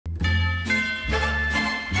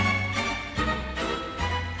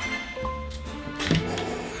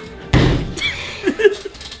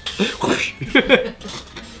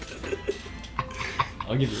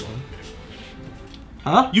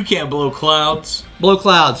Huh? You can't blow clouds. Blow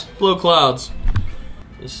clouds. Blow clouds.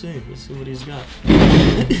 Let's see what he's got.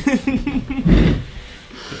 Bitch.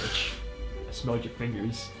 I smelled your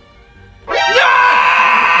fingers. No!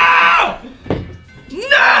 No!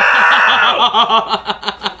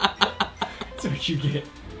 That's what you get.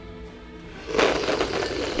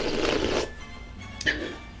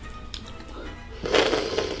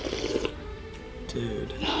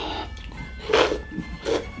 Dude.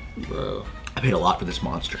 Bro. I paid a lot for this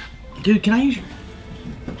monster. Dude, can I use your...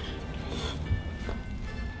 My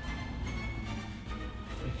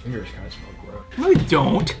fingers kind of smell gross. No, they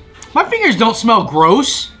don't. My fingers don't smell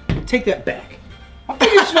gross. Take that back. My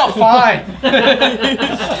fingers smell fine.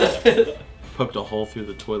 Poked a hole through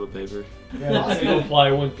the toilet paper. Yeah, the single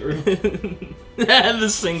ply went through. The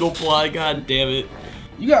single ply, god damn it.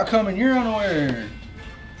 You got cum in your underwear.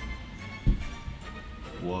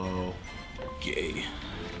 Whoa. Gay.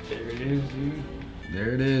 There it is, dude.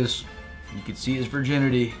 There it is. You can see his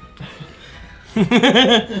virginity. God,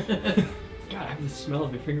 I have the smell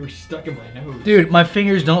of your fingers stuck in my nose. Dude, my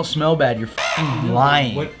fingers don't smell bad. You're f***ing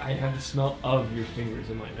lying. What? I have the smell of your fingers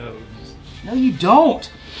in my nose. No, you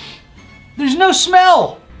don't. There's no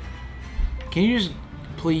smell. Can you just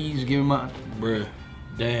please give him a... Bruh.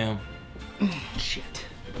 Damn. Shit.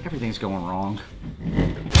 Everything's going wrong.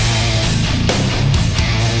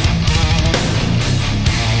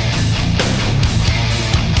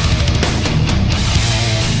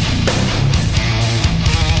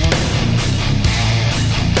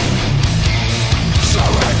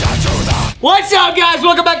 What's up, guys?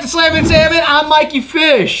 Welcome back to Slam and Salmon. I'm Mikey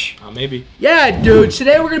Fish. Maybe. Yeah, dude.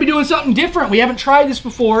 Today we're gonna be doing something different. We haven't tried this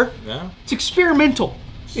before. Yeah. It's experimental,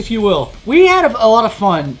 if you will. We had a lot of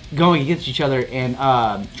fun going against each other and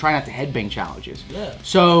trying out the headbang challenges. Yeah.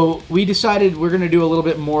 So we decided we're gonna do a little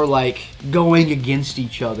bit more like going against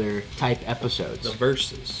each other type episodes. The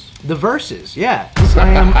verses. The verses, yeah.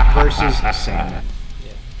 Slam versus Salmon.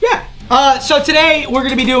 Yeah. So today we're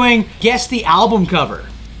gonna be doing Guess the Album Cover.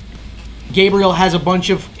 Gabriel has a bunch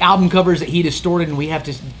of album covers that he distorted, and we have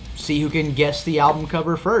to see who can guess the album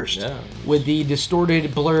cover first. Yeah. With the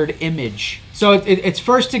distorted, blurred image. So it's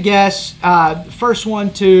first to guess, first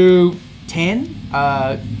one to 10.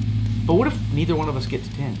 But what if neither one of us get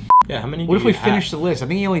to 10? Yeah, how many What if do we you finish have? the list? I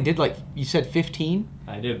think he only did like, you said 15?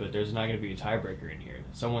 I did, but there's not gonna be a tiebreaker in here.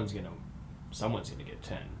 Someone's gonna get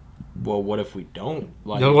 10. Well, what if we don't?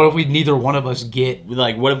 Like, What if we neither one of us get...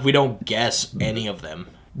 like, what if we don't guess any of them?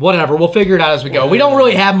 Whatever, we'll figure it out as we go. We don't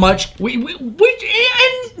really have much. We in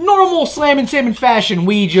normal Slam and Salmon fashion,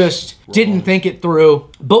 we just didn't think it through.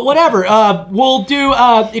 But whatever, we'll do,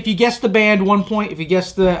 if you guess the band, 1 point. If you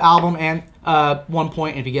guess the album, and 1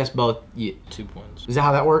 point. And if you guess both, 2 points. Is that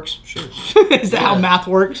how that works? Sure. Is that how math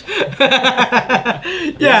works?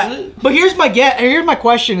 Yeah. But here's my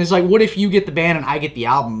question is like, what if you get the band and I get the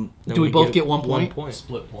album? Then Do we both get 1 point? 1 point.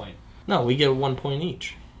 Split point. No, we get 1 point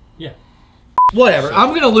each. Yeah. Whatever.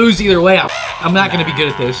 I'm gonna lose either way. I'm not gonna be good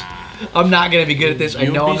at this. I'm not gonna be good at this. I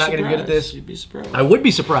know I'm not gonna be good at this. You'd be surprised. I would be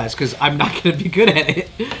surprised because I'm not gonna be good at it.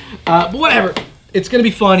 But whatever. It's gonna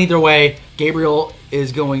be fun either way. Gabriel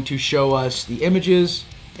is going to show us the images,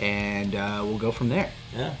 and we'll go from there.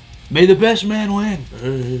 Yeah. May the best man win.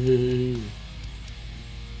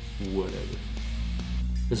 Whatever.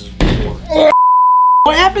 This is war.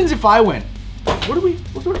 What happens if I win? What are the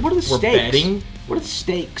stakes? We're betting. What are the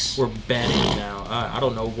stakes? We're betting now. I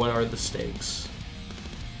don't know what are the stakes.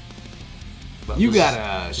 But You this-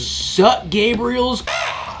 gotta suck Gabriel's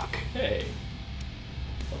cock. Hey.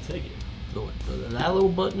 I'll take it. that little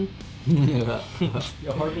button. That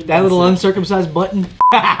Yo, Harvey, little that's uncircumcised button.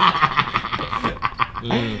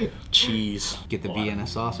 Cheese. Get the Vienna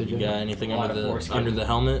sausage. You in got it. anything A lot under of the foreskin.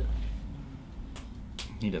 helmet?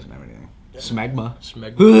 He doesn't have anything. Smegma.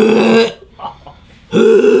 Smegma.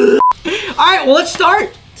 Alright, well, let's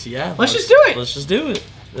start. Yeah. Let's just do it. Let's just do it.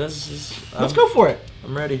 Let's go for it.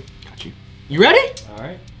 I'm ready. Got you. You ready?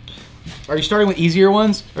 Alright. Are you starting with easier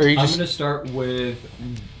ones? Or are you I'm just... gonna start with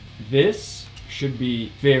this. Should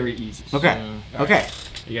be very easy. Okay. Alright. Okay.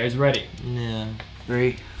 You guys ready? Yeah.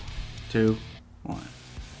 3, 2, 1.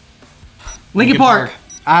 Linkin Linkin Park.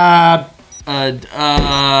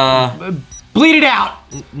 Bleed It Out.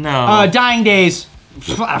 No. Dying Days.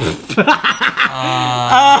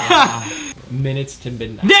 Minutes to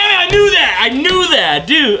midnight. Damn it! I knew that,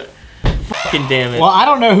 dude. Fucking damn it. Well, I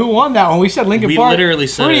don't know who won that one. We said Linkin We Park. literally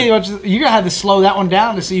said Pretty it. much, you're gonna have to slow that one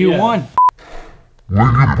down to see who Yeah. won.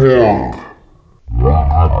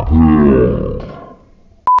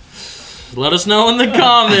 Let us know in the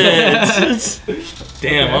comments.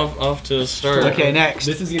 Damn, Okay. off to a start. Okay, next.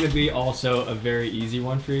 This is gonna be also a very easy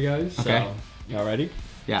one for you guys. So Okay. Y'all ready?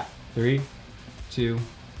 Yeah. 3, 2,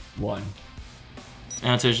 1.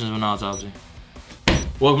 Annotations of an autopsy.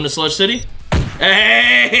 Welcome to Sludge City.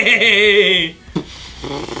 Hey!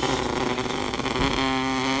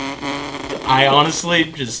 I honestly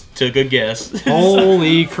just took a guess.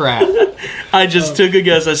 Holy crap. I just took a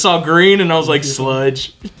guess. I saw green and I was like,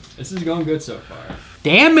 sludge. This is going good so far.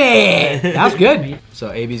 Damn it! That was good.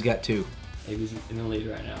 So AB's got 2. AB's in the lead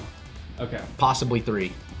right now. Okay. Possibly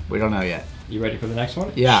 3. We don't know yet. You ready for the next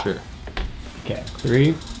one? Yeah. Sure. Okay.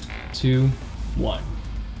 3, 2, 1.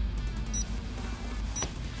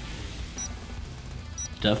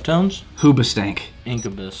 Deftones? Hoobastank.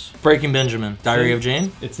 Incubus. Breaking Benjamin. Diary of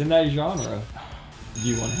Jane? It's in that genre. Do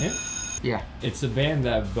you want a hint? Yeah. It's a band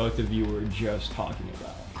that both of you were just talking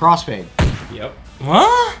about. Crossfade. Yep.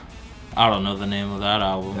 What? I don't know the name of that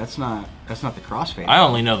album. That's not the Crossfade. I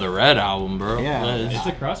only know the Red album, bro. Yeah. It's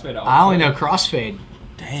a Crossfade album. I only know Crossfade.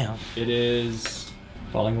 Damn. It is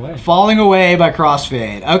Falling Away. Falling Away by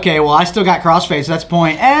Crossfade. Okay, well I still got Crossfade, so that's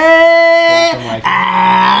point. Hey!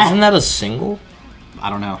 Isn't that a single? I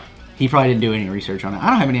don't know. He probably didn't do any research on it. I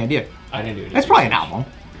don't have any idea. I didn't do it. That's probably an album.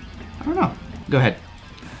 I don't know. Go ahead.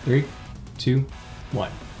 3, 2,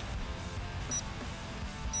 1.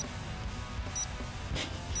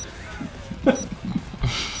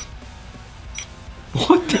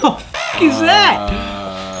 What the fuck is that?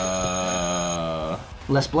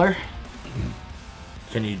 Les Blur?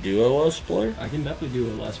 Can you do a Les Blur? I can definitely do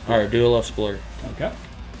a Les Blur. Alright, do a Les Blur. Okay.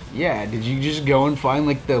 Yeah, did you just go and find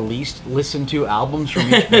like the least listened to albums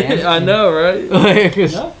from each band? I know, right?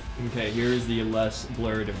 No? Okay, here's the less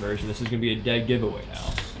blurred version. This is going to be a dead giveaway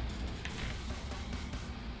now.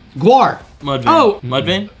 Guar. Mudvayne. Oh!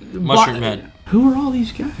 Mudvayne? Mushroom Head. Who are all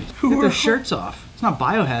these guys? Who Who got are their who? shirts off? It's not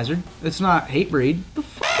Biohazard. It's not Hatebreed. The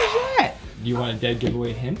fuck is that? Do you want a dead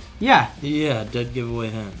giveaway hint? Yeah. Yeah, dead giveaway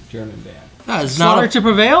hint. German band. That is not Slaughter a, to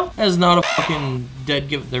Prevail? that is not a fucking dead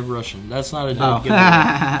give. They're Russian. That's not a dead Oh.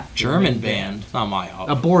 giveaway. German band. It's not my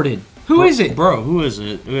album. Aborted. Who is it? Bro, who is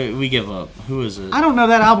it? We give up. Who is it? I don't know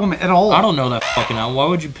that album at all. I don't know that fucking album. Why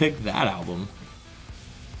would you pick that album?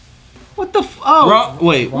 What the oh. Bro,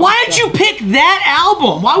 wait. Why did you pick that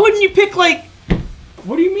album? Why wouldn't you pick like...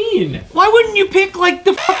 What do you mean? Why wouldn't you pick like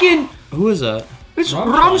the fucking... Who is that? It's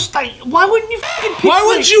Rammstein. Rammstein. Why wouldn't you fucking pick Why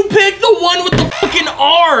would like- you pick the one with the fucking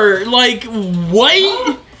R? Like,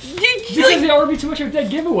 what? Because that would be too much of a dead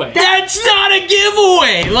giveaway. That's not a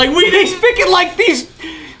giveaway. Like, He's picking like these...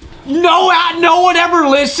 No one ever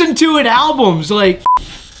listened to it albums. Like...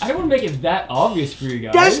 I don't want to make it that obvious for you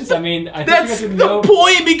guys. That's the- I mean, I think you That's guys the would know.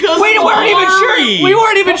 point because We weren't even sure. We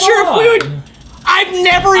weren't even sure if we would... I've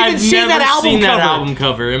never even seen that album seen cover. that album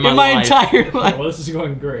cover in my, my life. entire life. Well, this is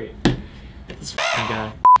going great. This fucking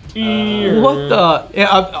guy. What the? Yeah,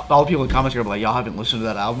 all the people in the comments are gonna be like, y'all haven't listened to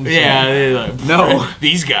that album? So- Yeah, they're like, No.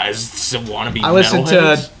 These guys want to be. I listened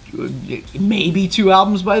metalheads. to maybe 2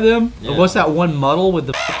 albums by them. Yeah. What's that one Muddle with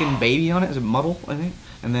the fucking baby on it? Is it Muddle, I think?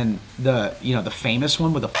 And then the famous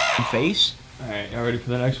one with the fucking face. All right, y'all ready for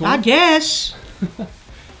the next I one? guess.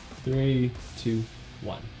 3, 2,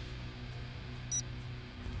 1.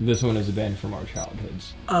 This one is a band from our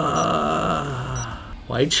childhoods.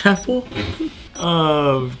 Whitechapel.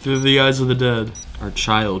 Through the Eyes of the Dead. Our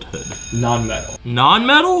childhood. Non-metal.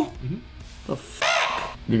 Non-metal.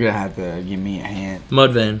 You're gonna have to give me a hint.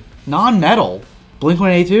 Mudvayne. Non-metal.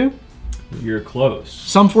 Blink-182. You're close.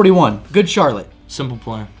 Sum 41. Good Charlotte. Simple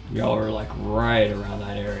Plan. Y'all are like right around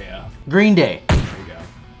that area. Green Day. There you go.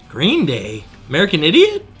 Green Day. American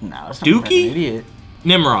Idiot. No, it's not Dookie? American Idiot.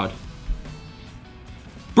 Nimrod.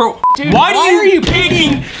 Bro, Dude, why are you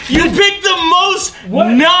picking? You picked the most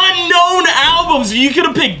non-known albums. You could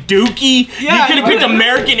have picked Dookie. Yeah, you could have picked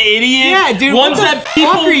American Idiot. Yeah, dude, Ones what the that fuck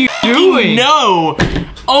people are you fucking doing? know.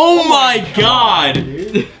 Oh my god.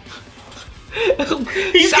 Dude.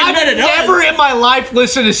 He's I've committed never in my life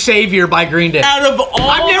listened to Savior by Green Day. out of all.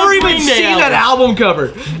 I've never the even Green Day seen that album cover.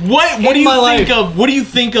 What do in you my think life. of? What do you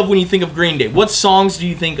think of when you think of Green Day? What songs do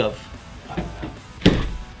you think of?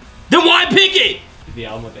 Then why pick it? The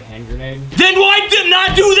album with the hand grenade Then why did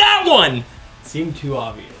not do that one? seemed too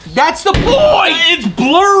obvious. That's the point. It's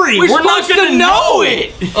blurry. We're We're not supposed gonna to know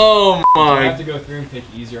it. Oh I have my. to go through and pick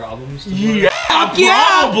easier albums. To Yeah,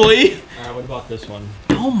 yeah. probably. Alright, what about this one?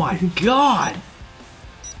 Oh my god.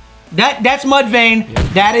 That's Mudvayne. Yeah.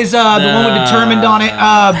 That is the one with Determined on it.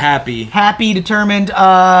 Happy. Happy, Determined.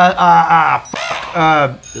 Doesn't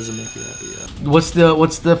make you happy. Yeah. What's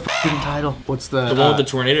the fucking title? What's the The one with the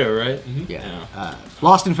tornado, right? yeah.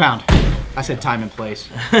 Lost and Found. I said Time and Place.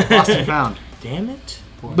 Lost and Found. Damn it.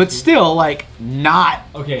 but still, like, not.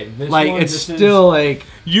 Okay, this like one, it's this still like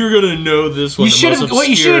You're gonna know this one. you should have. What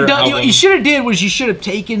you should have done. Album. You should have did was you should have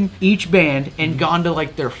taken each band and gone to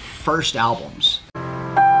like their first albums.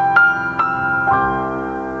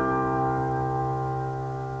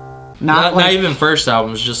 Not even first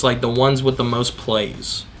albums, just like the ones with the most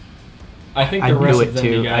plays. I think I the rest knew of it them,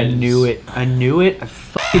 too. you guys, I knew it. I knew it. I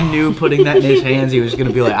fucking knew putting that in his hands, he was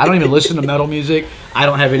gonna be like, I don't even listen to metal music. I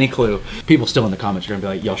don't have any clue. People still in the comments are gonna be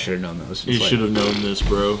like, y'all should have known those. You should have known this,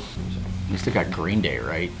 bro. You still got Green Day,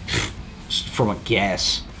 right? Just from a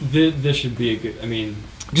guess. This should be a good. I mean,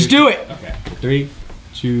 Just do it. Okay. 3,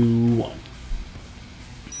 2, 1.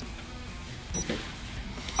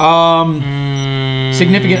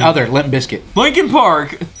 Significant Other, Limp Bizkit. Linkin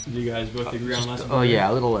Park. Do you guys both agree on last one? Oh yeah,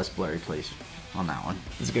 a little less blurry, please, on that one.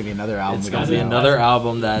 This is gonna be another album. It's we gonna don't be know. another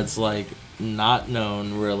album that's like not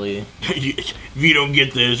known really. If you don't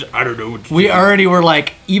get this, I don't know what to We do. already were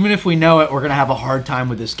like, even if we know it, we're gonna have a hard time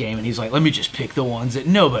with this game. And he's like, let me just pick the ones that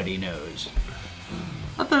nobody knows.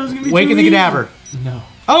 I thought it was gonna be Wake too of the easy. Cadaver. No.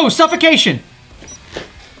 Oh, Suffocation.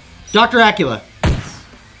 Dr. Acula.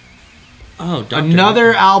 Oh, Dr.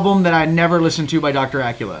 Another album that I never listened to by Dr.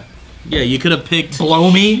 Acula. Yeah, you could have picked. Blow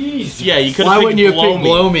Me. Jeez. Yeah, you could have Why picked wouldn't you have Blow picked Me.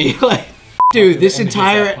 Blow Me? Like, dude, this Only because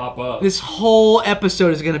that entire, pop up. this whole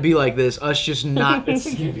episode is gonna be like this. Us just not. It's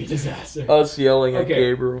gonna be a disaster. Us yelling at Okay.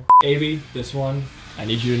 Gabriel. Avi, this one, I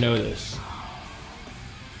need you to know this.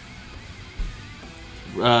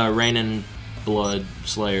 Rain and Blood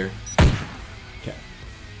Slayer. Okay.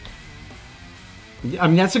 I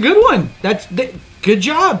mean, that's a good one. Good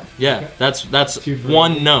job. Yeah, Okay. that's Two for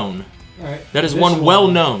one me. known. All right. That is This one well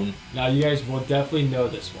known. Now you guys will definitely know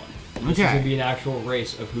this one. This is Okay. gonna be an actual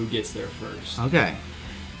race of who gets there first. Okay.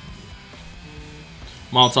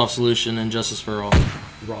 Molotov Solution and Justice for All.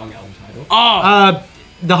 Wrong album title. Oh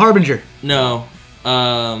The Harbinger. no,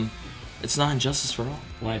 it's not Injustice for All.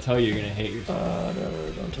 When I tell you, you're gonna hate yourself.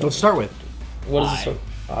 Don't tell Let's start with What is it?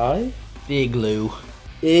 I? Igloo.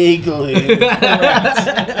 Igloo.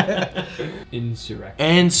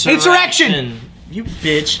 Insurrection. Insurrection! You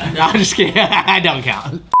bitch. No, I'm just kidding. I don't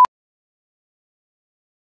count.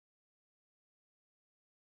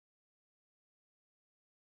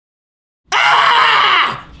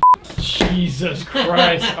 Jesus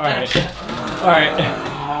Christ! All right, all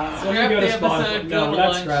right. So Scrap go to the spawn. episode, No, go we're to not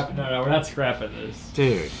lunch. scrapping. No, we're not scrapping this.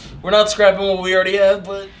 Dude. We're not scrapping what we already have,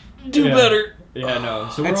 but do Yeah. better. Yeah, no.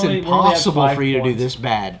 So It's we're only at impossible 5 for you to do points. this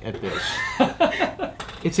bad at this.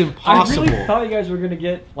 It's I impossible. really thought you guys were gonna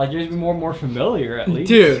get like you're gonna be more and more familiar at least.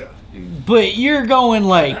 Dude. But you're going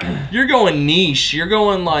like... You're going niche. You're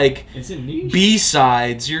going like Is it niche?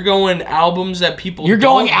 B-sides. You're going albums that people You're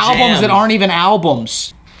going don't albums jam. that aren't even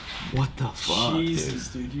albums. What the fuck, Jesus,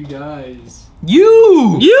 dude, you guys.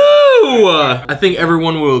 You! You! I think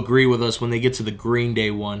everyone will agree with us when they get to the Green Day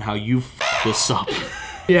one, how you f***ed this up.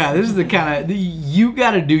 Yeah, this is the kind of... You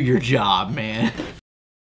gotta do your job, man.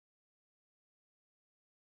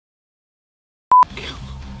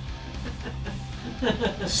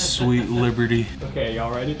 Sweet Liberty. Okay,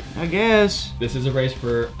 y'all ready? I guess. This is a race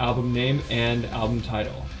for album name and album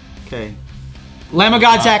title. Okay. Lamb of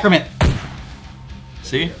God Sacrament.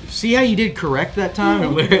 See? See how you did correct that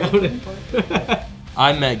time?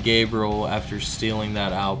 I met Gabriel after stealing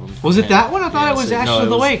that album. from Was it him. that one? I thought it was Ashes of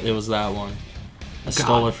the Wake. It was that one. I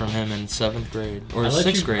stole it from him in 7th grade or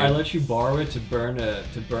 6th grade. I let you borrow it to burn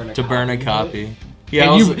a copy.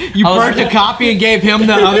 Yeah, And you burnt the copy and gave him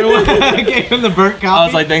the other one? Gave him the burnt copy? I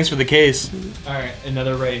was like, thanks for the case. All right,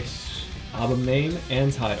 another race. Album name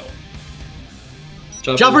and title.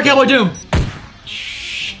 Job for Cowboy Doom.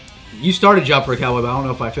 You started Job for a Cowboy, but I don't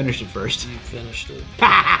know if I finished it first. You finished it.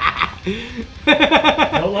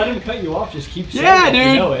 Don't let him cut you off. Just keep saying Yeah, it. dude.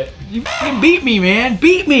 You know it. You fucking beat me, man.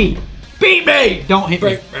 Beat me. Beat me. Don't hit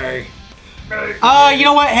me. You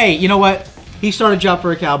know what? Hey, you know what? He started Job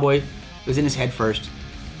for a Cowboy. It was in his head first.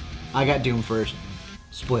 I got Doom first.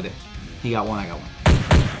 Split it. He got one, I got one.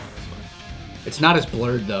 It's not as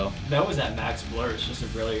blurred, though. That was at max blur. It's just a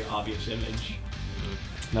really obvious image.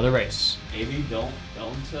 Another race. Avi, don't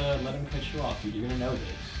let him cut you off, dude. You're gonna know this.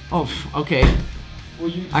 Oh, okay.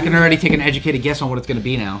 Well, I can already take an educated guess on what it's going to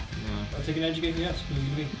be now. I'll take an educated guess. Who's it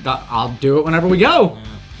gonna be? I'll do it whenever we go.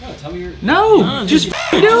 No, tell me your. No, just do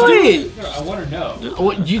it. No, I want to know.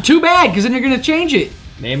 Well, too bad, because then you're going to change it.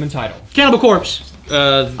 Name and title. Cannibal Corpse.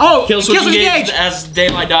 Kill Switch Killswitch Engage Engage! as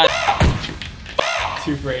Daylight died.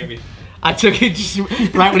 2 for Avi. I took it just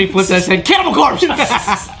right when he flipped that, I said, Cannibal Corpse!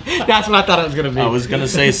 That's what I thought it was going to be. I was gonna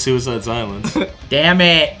say Suicide Silence. Damn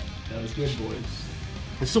it. That was good, boys.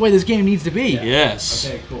 This is the way this game needs to be. Yeah. Yes.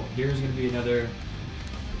 Okay, cool. Here's gonna be another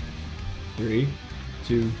 3,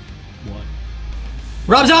 2, 1.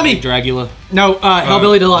 Rob Zombie. Dragula. No,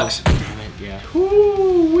 Hellbilly Deluxe. Damn it, yeah.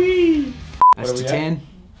 Woo-wee! That's What are to we 10.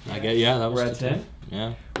 I get, yeah, that was We're at 10?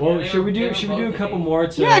 Yeah. Well, should we do a couple more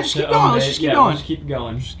to... Yeah, just keep going. Let's just keep going. Just keep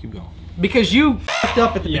going. Just keep going. Because you f***ed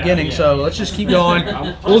up at the beginning, yeah. so let's just keep going.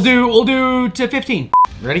 We'll do to 15.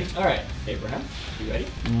 Ready? All right, Abraham, you ready?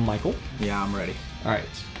 Michael. Yeah, I'm ready. All right.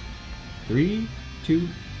 3, 2,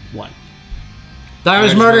 1.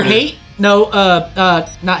 Diamond's Murder, Hate? No,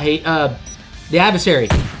 not Hate. The Adversary.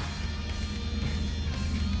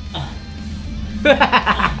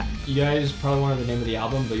 You guys probably won't know the name of the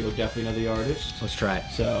album, but you'll definitely know the artist. Let's try it.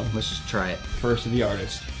 So, Let's just try it. first of the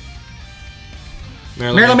artist.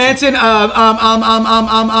 Marilyn Manson.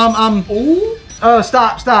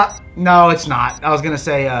 Stop. No, it's not. I was gonna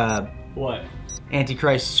say, What?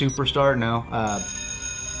 Antichrist Superstar. No.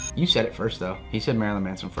 You said it first though. He said Marilyn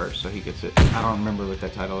Manson first, so he gets it. I don't remember what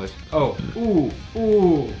that title is. Oh, ooh.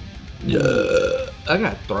 I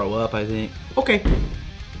gotta throw up, I think. Okay.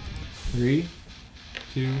 3,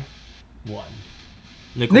 2, 1.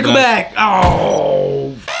 Nickelback.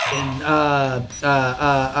 Oh.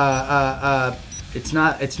 It's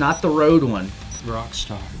not the Road one.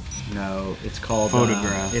 Rockstar. No, it's called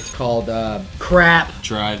Photograph. It's called Crap.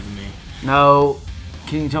 Drive Me. No.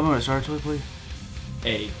 Can you tell me what it starts with, please?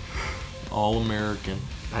 A. All American.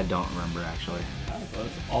 I don't remember actually.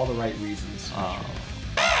 All the right reasons. All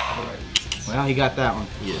the right reasons. Well, he got that one.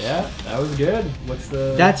 Yeah, that was good. What's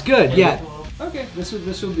the? That's good. Yeah. Okay, this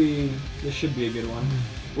should be a good one.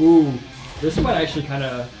 Ooh, this might actually kind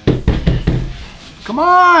of. Come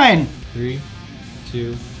on. 3,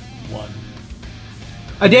 2, 1.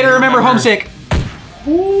 A Day to Remember, Homesick.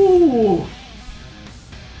 Ooh. I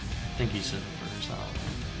think he said it first.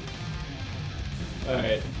 All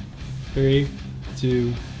right. 3,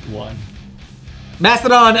 2, 1.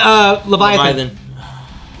 Mastodon, Leviathan.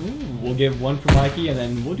 Ooh, we'll give one for Mikey, and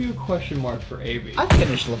then we'll do a question mark for AB. I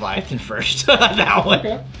finished Leviathan first. That one.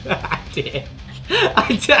 Okay.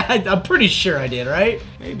 I did. I'm pretty sure I did, right?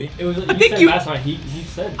 Maybe. It was. I think said you- last time he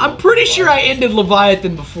said. I'm pretty sure I ended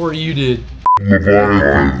Leviathan before you did.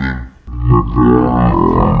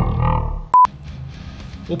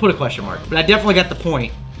 We'll put a question mark, but I definitely got the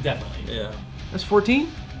point. Definitely. Yeah. That's 14?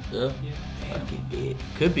 Yeah.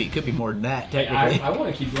 Could be more than that, Hey, technically. I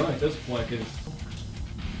want to keep going at this point because.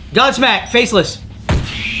 Godsmack, Faceless.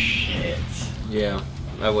 Shit. Yeah.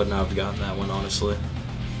 I would not have gotten that one, honestly.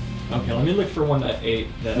 Okay, let me look for one that ate.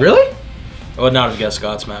 That Really? I would not have guessed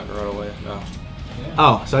Godsmack right away. No.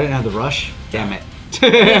 Oh, so I didn't have the rush? Damn it.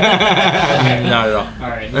 Not at all. All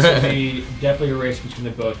right, this will be definitely a race between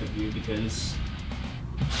the both of you because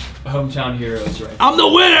Hometown Heroes, right? I'm the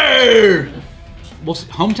winner! Well,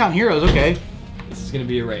 Hometown Heroes, okay. This is gonna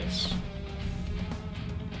be a race.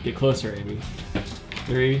 Get closer, Amy.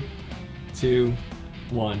 3, 2,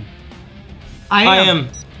 1. I am.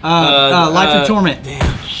 Life of Torment.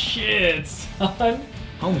 Damn. Shit, son.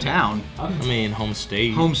 Hometown. I mean, home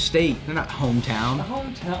state. Home state. They're not hometown.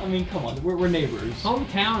 Hometown. I mean, come on, we're neighbors.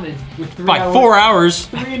 Hometown is With 3 By hours, 4 hours.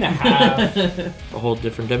 3.5. A whole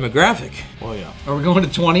different demographic. Oh yeah. Are we going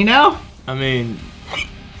to 20 now? I mean,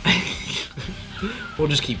 We'll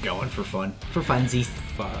just keep going for fun. For funsies.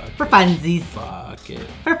 fuck. For funsies. Fuck it.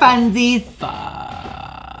 For funsies.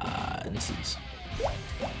 Funsies.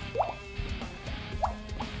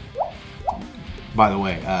 By the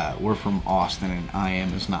way, we're from Austin, and I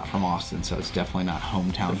am is not from Austin, so it's definitely not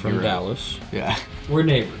hometown. From hero. Dallas. Yeah. We're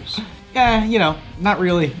neighbors. Yeah, you know, not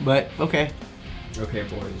really, but okay. Okay,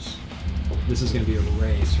 boys. This is gonna be a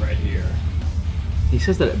race right here. He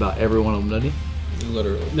says that about every one of them, doesn't he?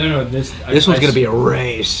 Literally. No, this. This one's gonna be a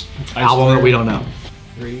race. I Album swear. that we don't know.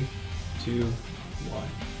 3, 2, 1.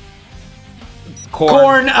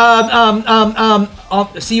 Corn.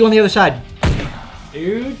 I'll see you on the other side.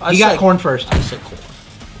 Dude. You got corn first. I said corn.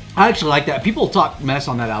 I actually like that. People talk mess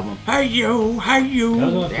on that album. Hey you, hey you. That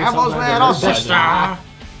was one of the first Devil's songs I've little ever heard. sister.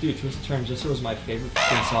 Dude, Twisted Transistor was my favorite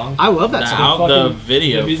fucking song. I love that song. The Fucking-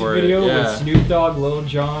 video the music for video it, yeah. with Snoop Dogg, Lil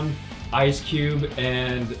Jon, Ice Cube,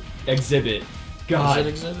 and Exhibit. God, Was it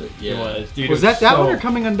Exhibit? Yeah. it was. Dude, Was it that so- one or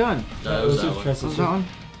Coming Undone? No, it was that Twisted one. Transistor. Was that one?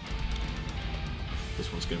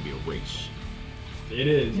 This one's gonna be a race. It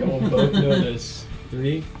is. Y'all both know this.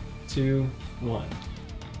 3, 2, 1.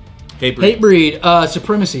 Hatebreed. Hatebreed.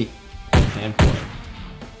 Supremacy. 10 point.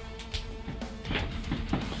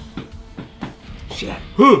 Shit.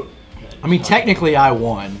 I mean, technically, I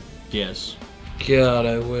won. Yes. God,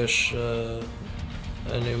 I wish I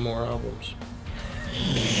knew more albums.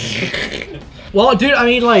 Well, dude, I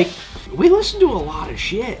mean, like, we listen to a lot of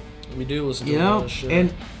shit, We do listen to you a lot know? of shit.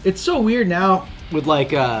 And it's so weird now with,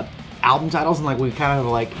 like, album titles and like we kind of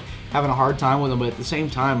like having a hard time with them, but at the same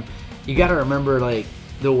time, you got to remember like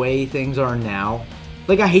the way things are now.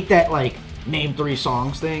 Like I hate that like name 3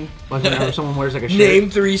 songs thing. Like whenever someone wears like a shirt. Name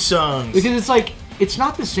 3 songs. Because it's like it's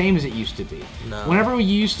not the same as it used to be. No. Whenever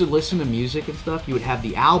you used to listen to music and stuff, you would have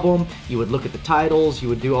the album, you would look at the titles, you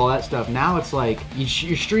would do all that stuff. Now it's like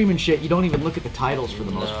you're streaming shit. You don't even look at the titles for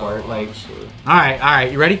the most part. Like, honestly. all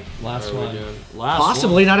right, you ready? Last one.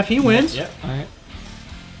 Possibly not if he wins. Yep. All right.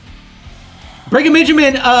 Breaking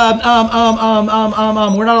Benjamin. We're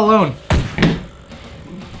not alone.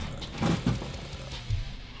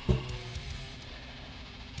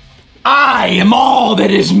 I am all that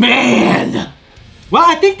is man. Well,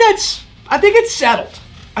 I think it's settled.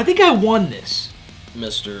 I think I won this.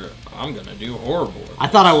 Mr. I'm gonna do horrible. I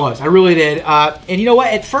thought I was. I really did. And you know what?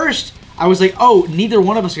 At first, I was like, oh, neither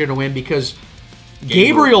one of us are gonna win because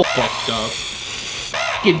Gabriel fucked up.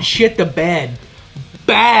 fucking shit the bed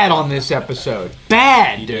bad on this episode.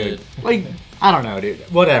 Bad, dude. did. Like, I don't know, dude.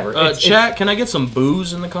 Whatever. Chat, can I get some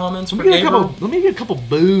boos in the comments for let me Gabriel? get a couple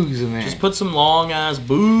boos in there. Just put some long ass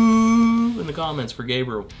boo in the comments for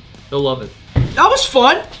Gabriel. He'll love it. That was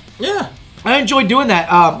fun. Yeah. I enjoyed doing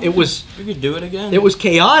that. It was We could do it again. it was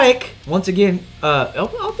chaotic. Once again,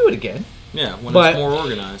 I'll do it again. Yeah, when but- it's more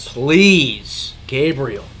organized. Please,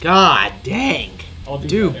 Gabriel. God dang. I'll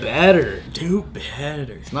Do better. Do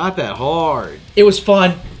better. It's not that hard. It was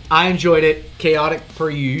fun. I enjoyed it. Chaotic per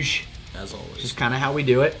usual. As always. Just kind of how we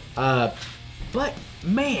do it. But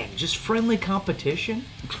man, just friendly competition.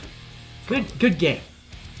 Good game.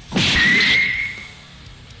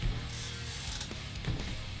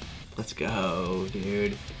 Let's go,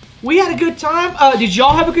 dude. We had a good time. Did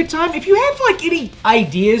y'all have a good time? If you have like any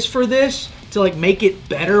ideas for this to like make it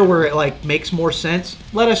better, where it like makes more sense,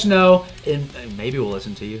 let us know, and maybe we'll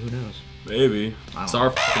listen to you. Who knows? Maybe. It's our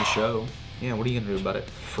fucking show. Yeah. What are you gonna do about it?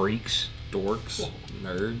 Freaks. Dorks.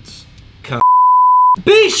 Nerds.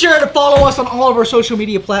 Be sure to follow us on all of our social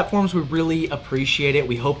media platforms. We really appreciate it.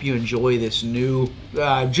 We hope you enjoy this new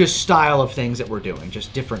just style of things that we're doing.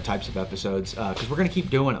 Just different types of episodes. Because we're going to keep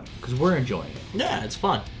doing them. Because we're enjoying it. Yeah, it's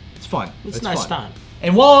fun. It's fun. It's a nice fun. time.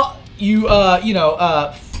 And while you,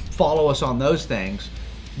 follow us on those things,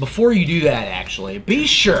 before you do that, actually, be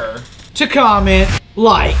sure to comment,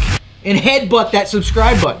 like, and headbutt that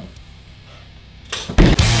subscribe button.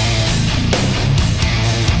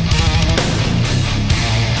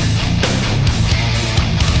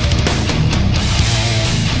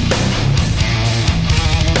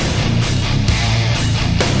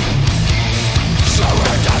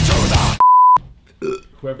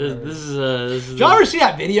 This is Did y'all ever see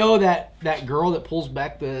that video of that girl that pulls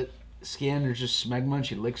back the skin? There's just smegma and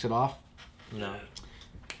she licks it off. No.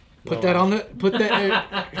 Put that on the. Put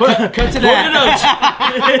that. Cut to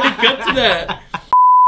that. Cut to that.